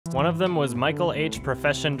One of them was Michael H.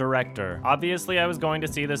 Profession Director. Obviously, I was going to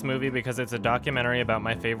see this movie because it's a documentary about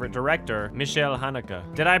my favorite director, Michel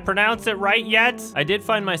Haneke. Did I pronounce it right yet? I did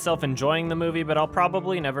find myself enjoying the movie, but I'll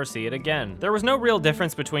probably never see it again. There was no real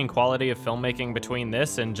difference between quality of filmmaking between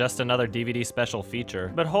this and just another DVD special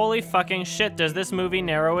feature. But holy fucking shit, does this movie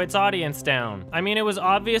narrow its audience down? I mean, it was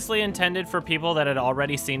obviously intended for people that had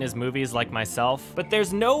already seen his movies like myself, but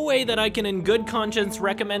there's no way that I can in good conscience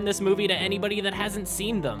recommend this movie to anybody that hasn't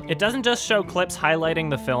seen them. It doesn't just show clips highlighting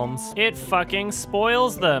the films, it fucking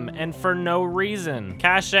spoils them, and for no reason.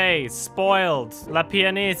 Cachet, spoiled. La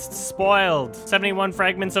Pianiste, spoiled. 71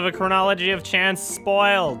 Fragments of a Chronology of Chance,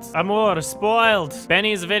 spoiled. Amour, spoiled.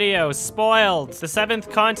 Benny's Video, spoiled. The Seventh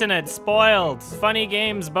Continent, spoiled. Funny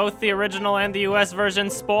Games, both the original and the US version,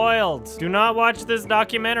 spoiled. Do not watch this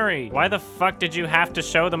documentary. Why the fuck did you have to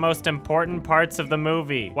show the most important parts of the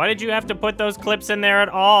movie? Why did you have to put those clips in there at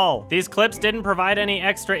all? These clips didn't provide any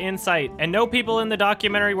extra insight, and no people in the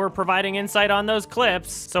documentary were providing insight on those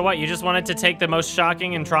clips. So what, you just wanted to take the most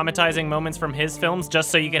shocking and traumatizing moments from his films just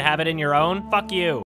so you could have it in your own? Fuck you.